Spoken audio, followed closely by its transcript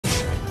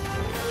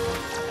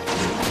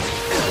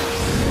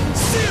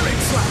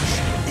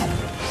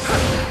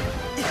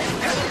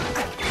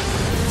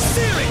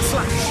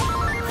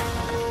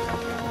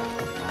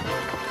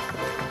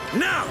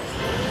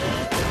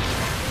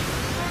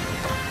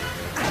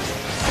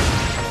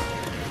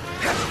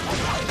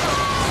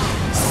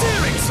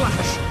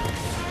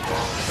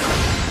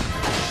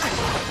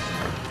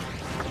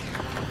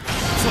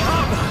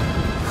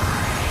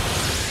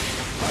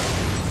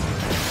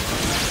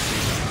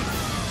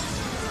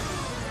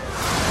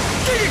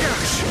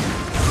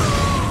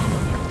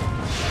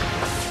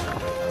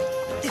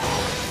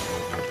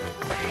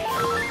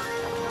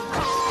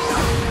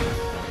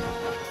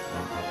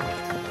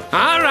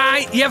All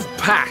right, you've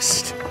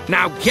passed.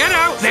 Now get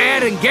out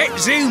there and get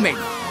zooming.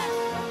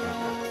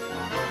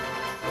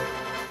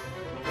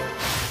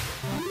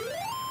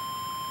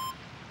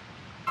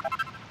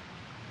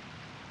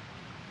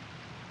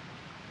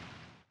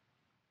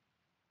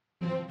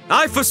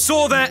 I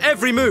foresaw their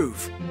every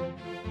move.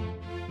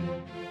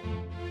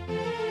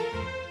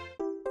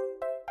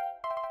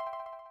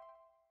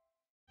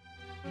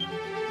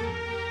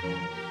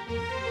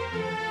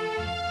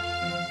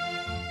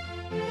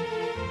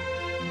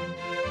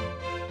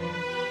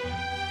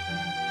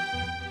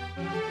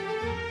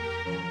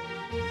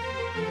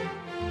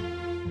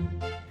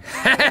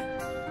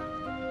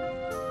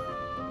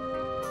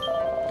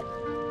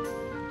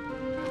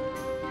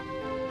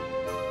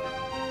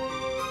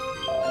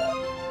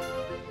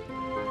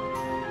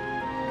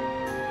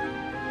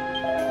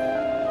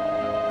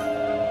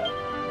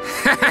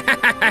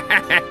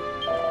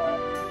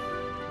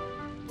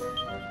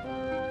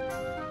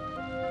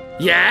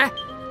 Yeah?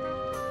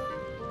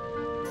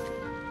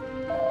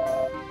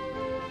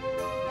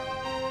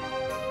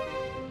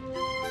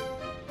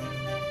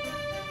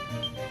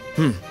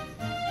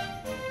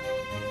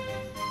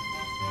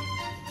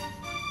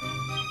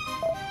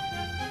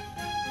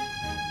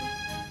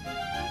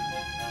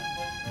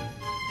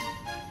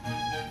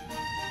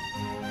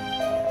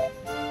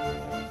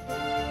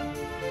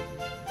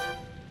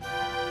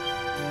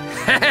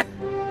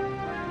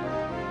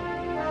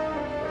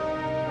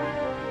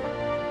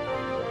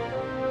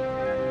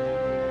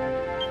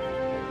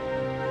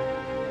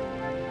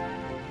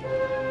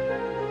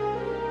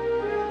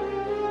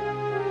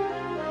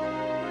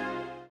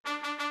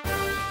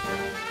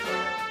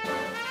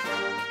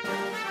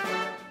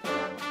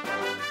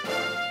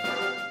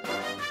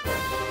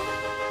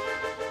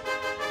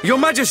 Your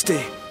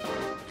Majesty!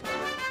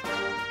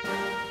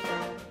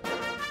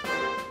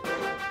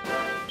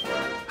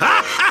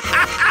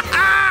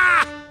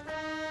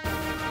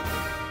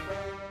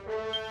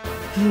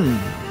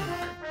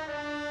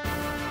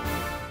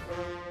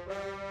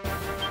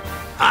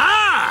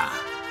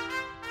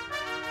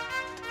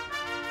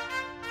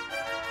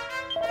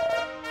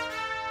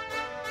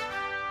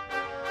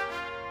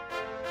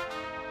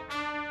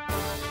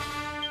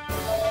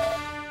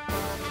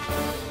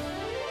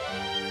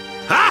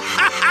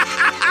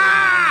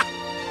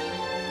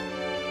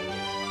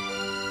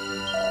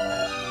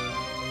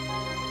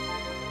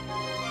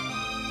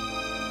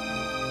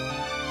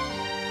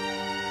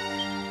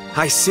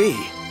 I see.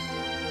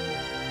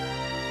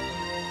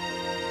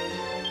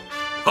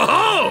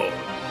 Ho-ho!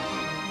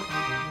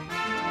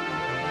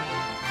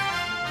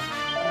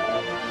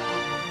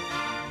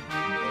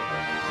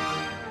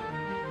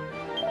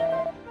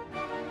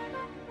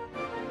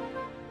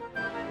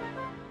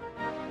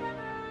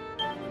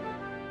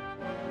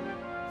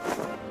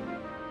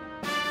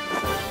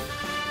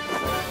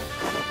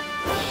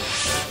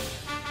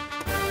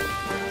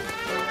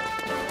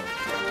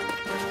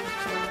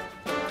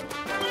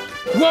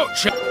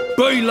 Watch it!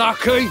 Be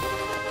lucky!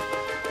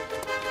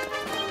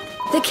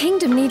 The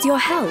kingdom needs your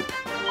help.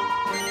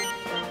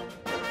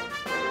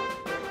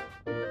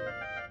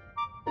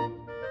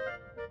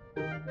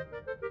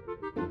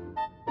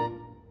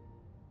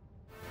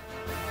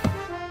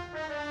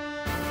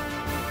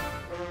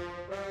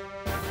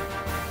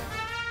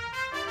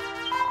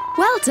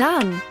 Well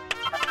done.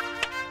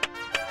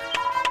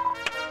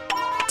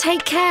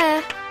 Take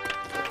care.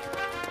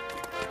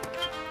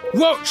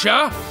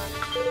 Watcher!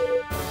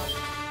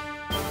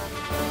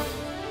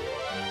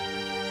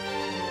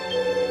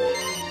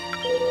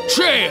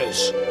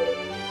 Cheers!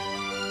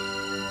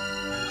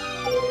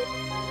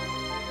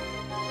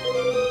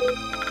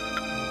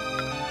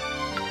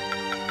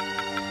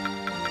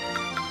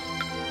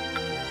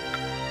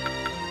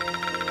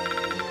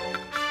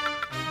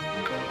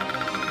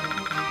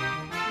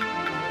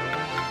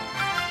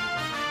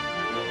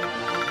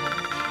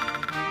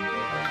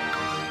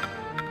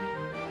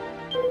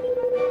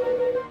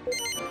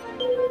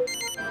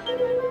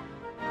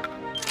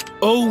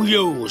 All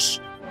yours.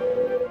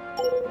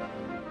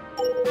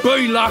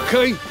 Be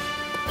lucky.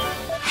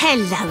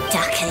 Hello,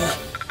 Ducky.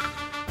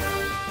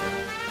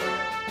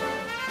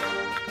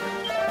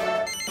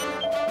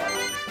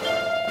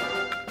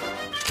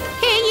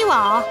 Here you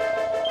are.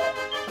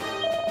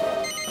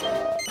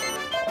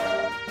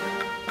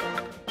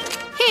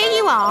 Here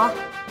you are.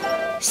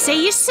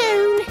 See you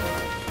soon.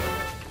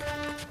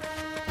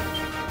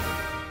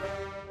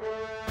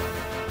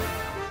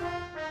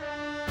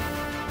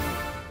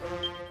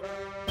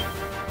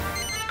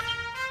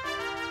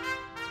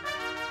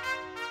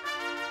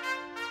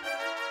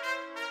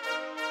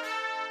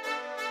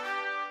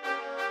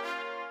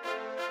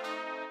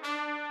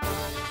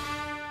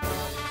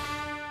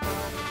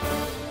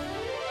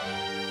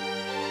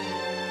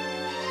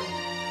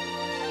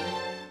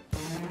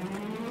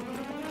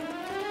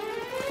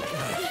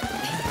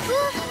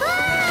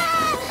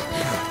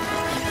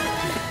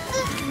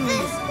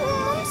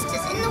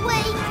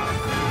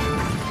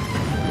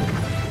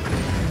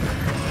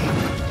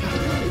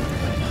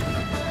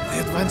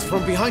 bands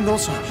from behind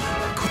also.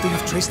 Could they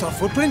have traced our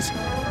footprints?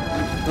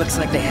 Looks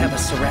like they have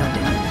us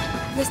surrounded.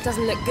 This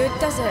doesn't look good,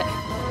 does it?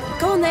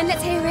 Go on then,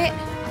 let's hear it.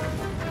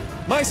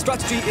 My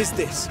strategy is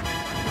this.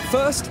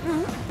 First,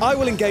 I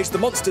will engage the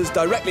monsters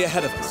directly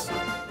ahead of us.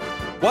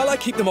 While I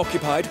keep them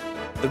occupied,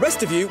 the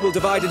rest of you will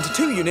divide into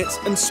 2 units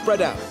and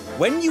spread out.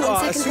 When you On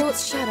are... second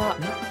thoughts, shut up.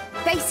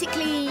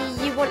 Basically,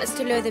 you want us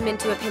to lure them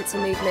into a pincer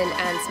movement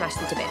and smash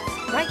them to bits,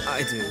 right?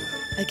 I do.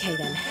 Okay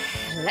then,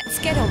 let's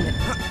get on with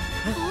it.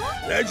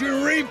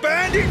 Legendary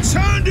bandit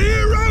turned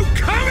hero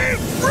coming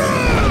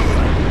through!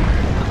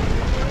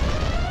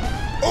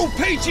 Oh,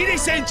 Peachy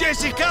this end,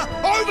 Jessica!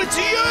 Over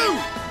to you!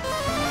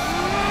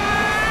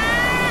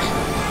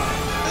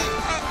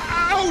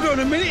 Hold on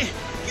a minute.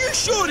 You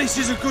sure this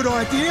is a good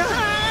idea?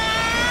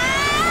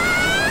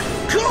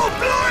 God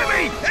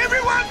blimey!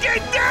 Everyone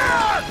get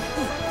down!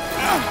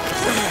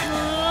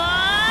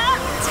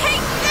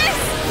 Take this,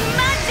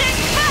 magic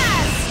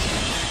pass!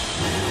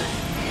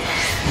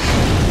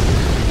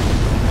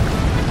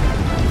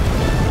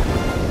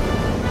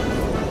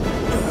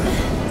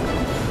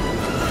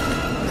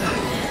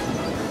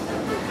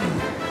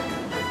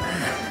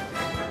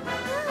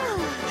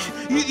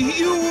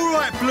 You all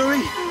right,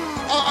 Bluey?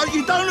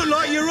 You don't look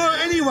like you're hurt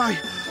anyway.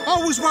 I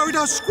was worried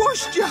I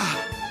squashed you.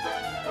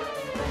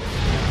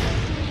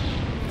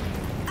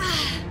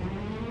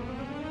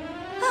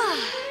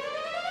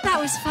 That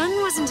was fun,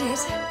 wasn't it?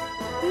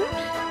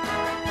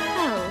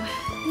 Oh,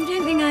 you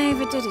don't think I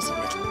overdid it a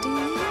little, do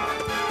you?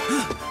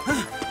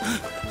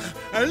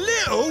 A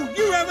little?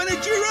 You're having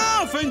a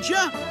giraffe, ain't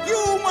you? You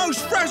almost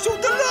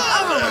frazzled the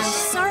lot of I'm us.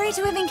 sorry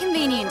to have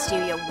inconvenienced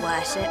you, your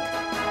worship.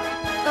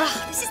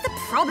 Ugh, this is the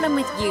problem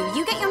with you.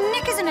 You get your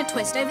knickers in a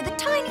twist over the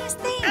tiniest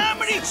thing. How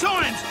many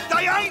times?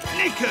 They ain't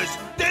knickers.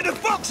 They're the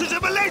boxers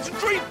of a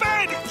legendary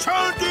bandit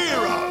turned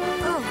hero.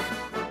 Oh.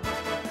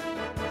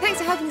 Thanks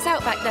for helping us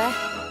out back there.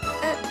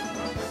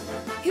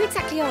 Who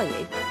exactly are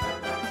you?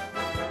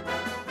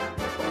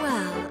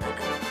 Well,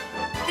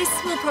 this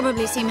will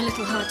probably seem a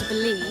little hard to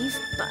believe,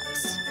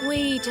 but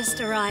we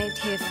just arrived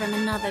here from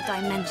another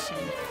dimension.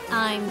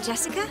 I'm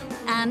Jessica,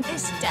 and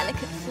this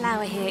delicate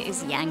flower here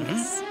is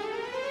Yangus.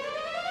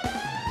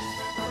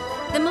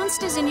 The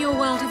monsters in your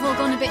world have all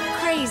gone a bit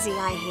crazy,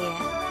 I hear.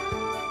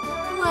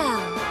 Well,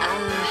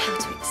 how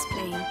to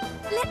explain?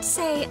 Let's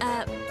say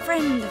a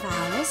friend of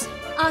ours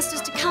asked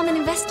us to come and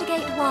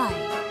investigate why.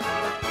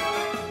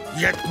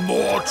 Yet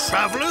more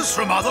travellers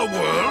from other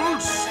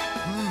worlds?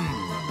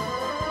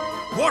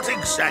 What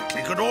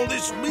exactly could all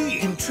this mean?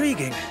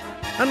 Intriguing.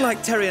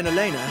 Unlike Terry and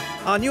Elena,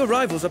 our new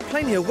arrivals are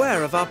plainly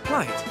aware of our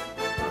plight.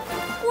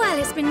 Well,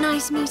 it's been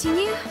nice meeting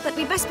you, but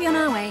we best be on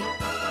our way.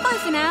 Bye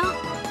for now.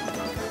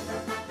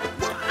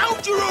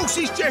 Hold your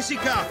horses,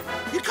 Jessica!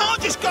 You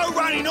can't just go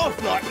running off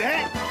like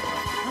that!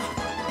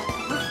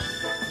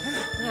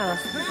 Well,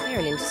 they're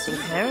an interesting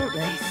pair, aren't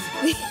they?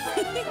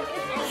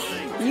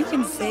 You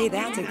can say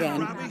that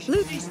again.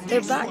 Look,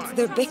 they're back to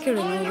their bickering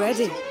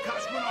already.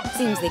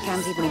 Seems they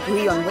can't even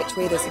agree on which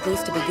way they're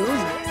supposed to be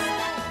going.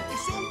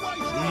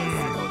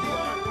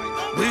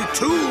 We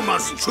too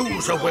must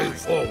choose a way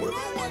forward.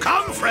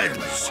 Come,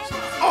 friends!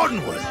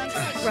 Onward!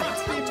 Right.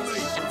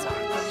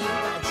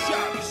 Shut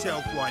up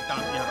yourself, why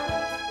don't you?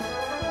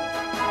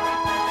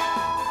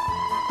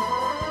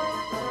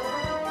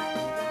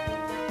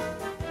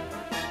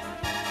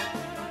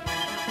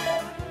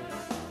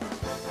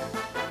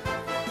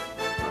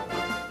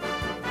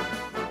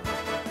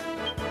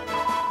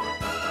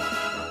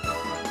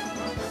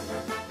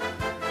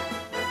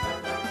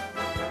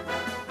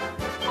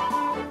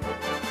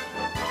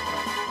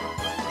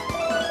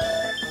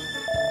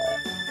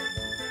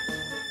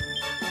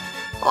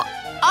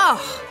 Oh,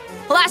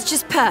 well, that's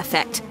just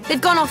perfect.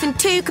 They've gone off in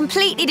 2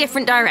 completely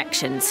different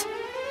directions.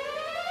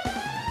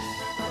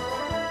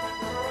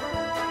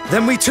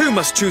 Then we too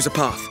must choose a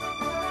path.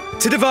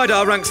 To divide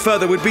our ranks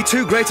further would be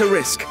too great a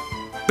risk.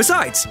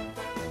 Besides...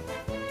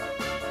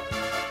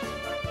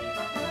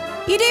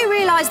 You do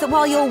realise that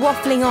while you're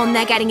waffling on,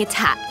 they're getting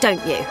attacked,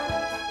 don't you?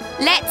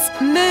 Let's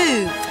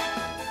move!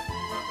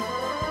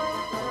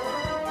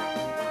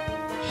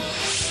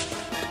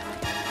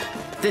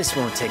 This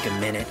won't take a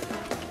minute.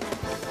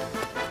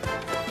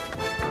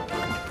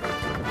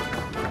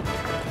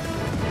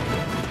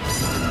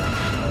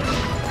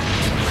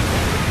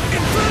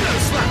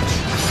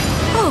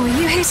 Oh,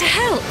 are you here to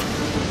help?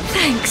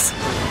 Thanks.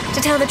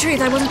 To tell the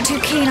truth, I wasn't too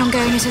keen on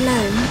going it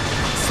alone.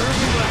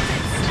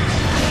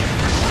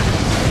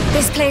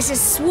 This place is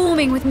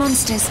swarming with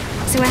monsters,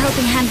 so a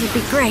helping hand would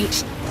be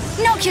great.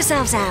 Knock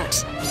yourselves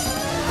out.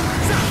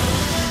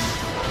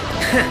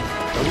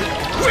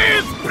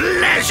 With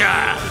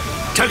pleasure!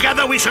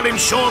 Together we shall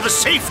ensure the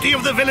safety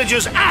of the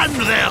villagers and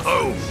their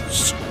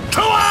homes.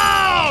 To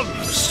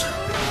arms!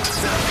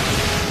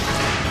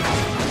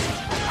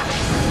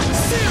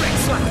 Searing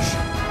slash!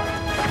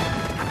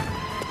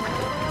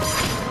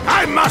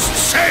 I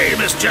must say,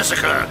 Miss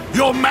Jessica,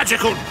 your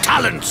magical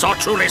talents are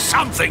truly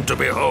something to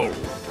behold.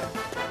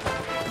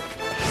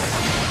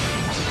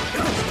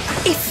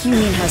 If you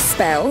mean her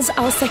spells,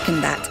 I'll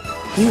second that.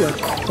 You are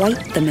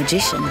quite the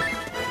magician.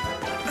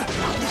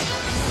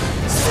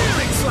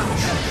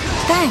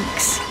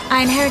 Thanks.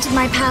 I inherited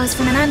my powers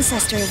from an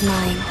ancestor of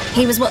mine.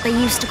 He was what they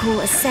used to call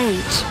a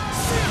sage.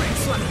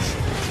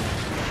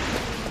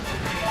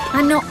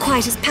 I'm not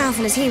quite as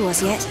powerful as he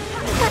was yet,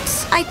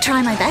 but I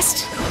try my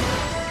best.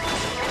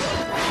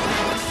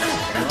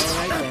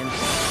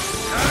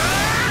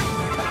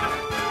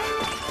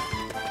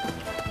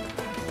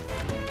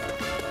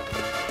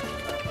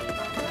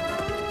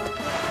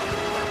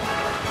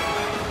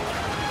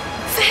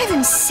 For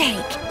heaven's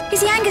sake,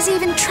 is Yangas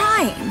even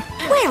trying?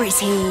 Where is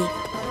he?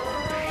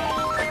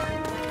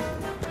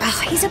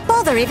 Oh, he's a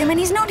bother even when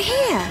he's not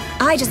here.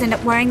 I just end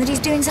up worrying that he's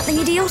doing something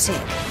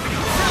idiotic.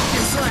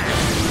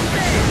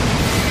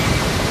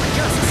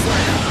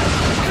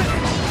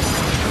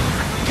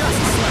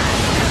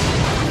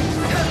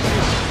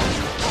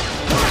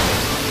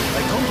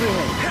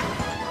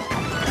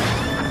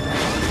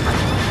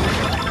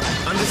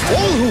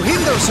 All who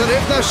hinder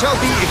Serevna shall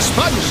be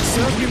expunged.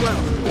 Serve you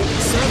well.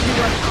 Serve you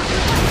well.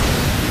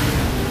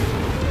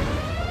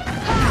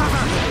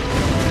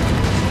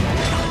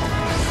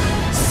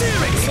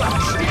 Searing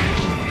slash!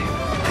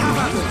 Have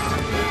at them!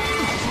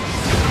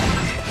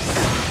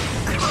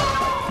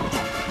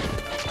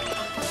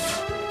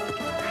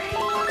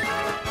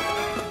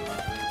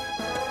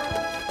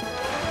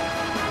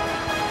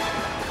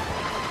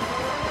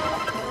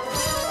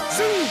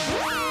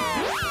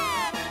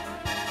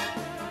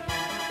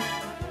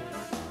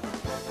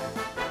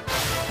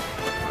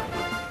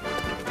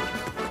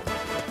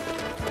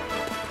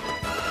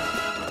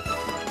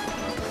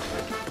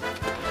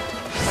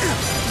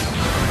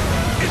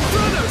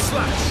 Inferno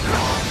slash!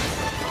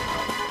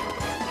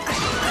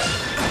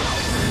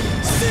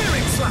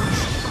 Searing slash!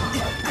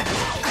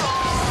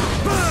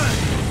 Burn!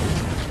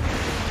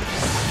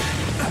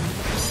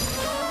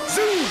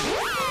 Zoom!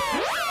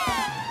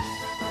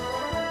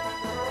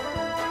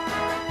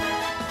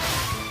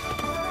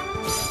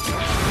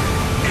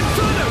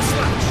 Inferno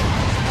slash!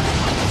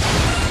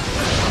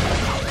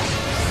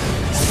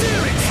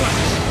 Searing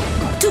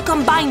slash! To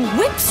combine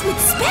whips with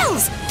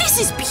spells! This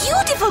is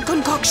beautiful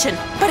concoction!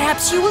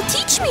 Perhaps you will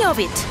teach me of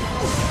it!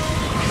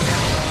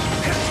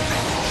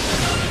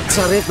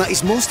 Tsarevna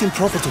is most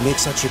improper to make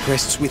such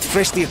requests with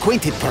freshly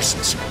acquainted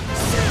persons.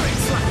 Searing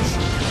slash!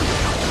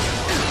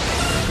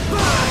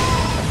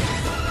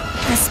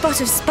 A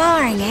spot of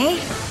sparring, eh?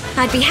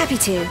 I'd be happy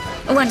to,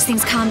 once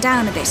things calm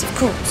down a bit, of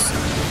course.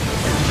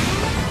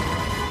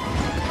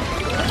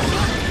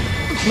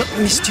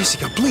 Miss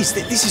Jessica, please,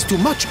 this is too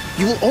much.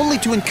 You will only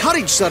to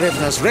encourage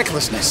Tsarevna's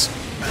recklessness.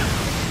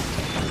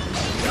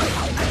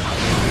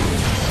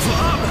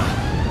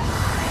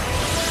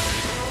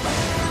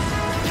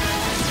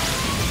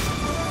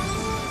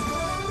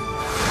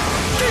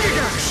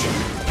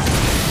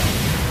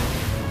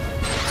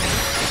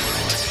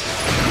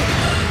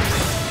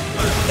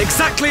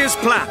 Exactly as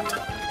planned.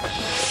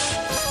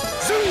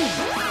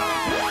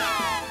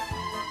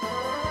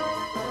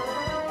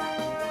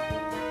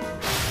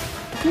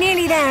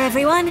 Nearly there,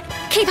 everyone.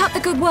 Keep up the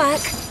good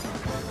work.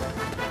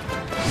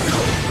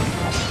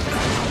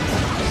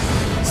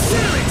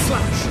 Searing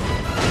slash!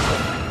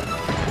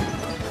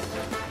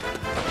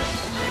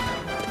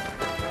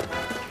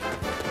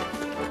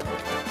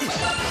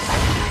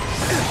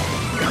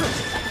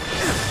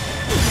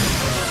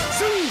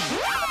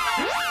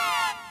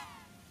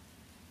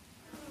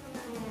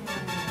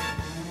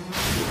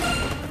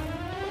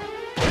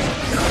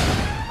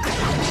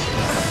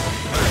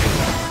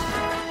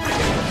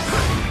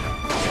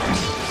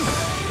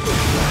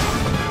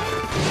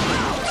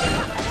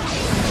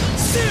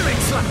 Searing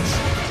slash!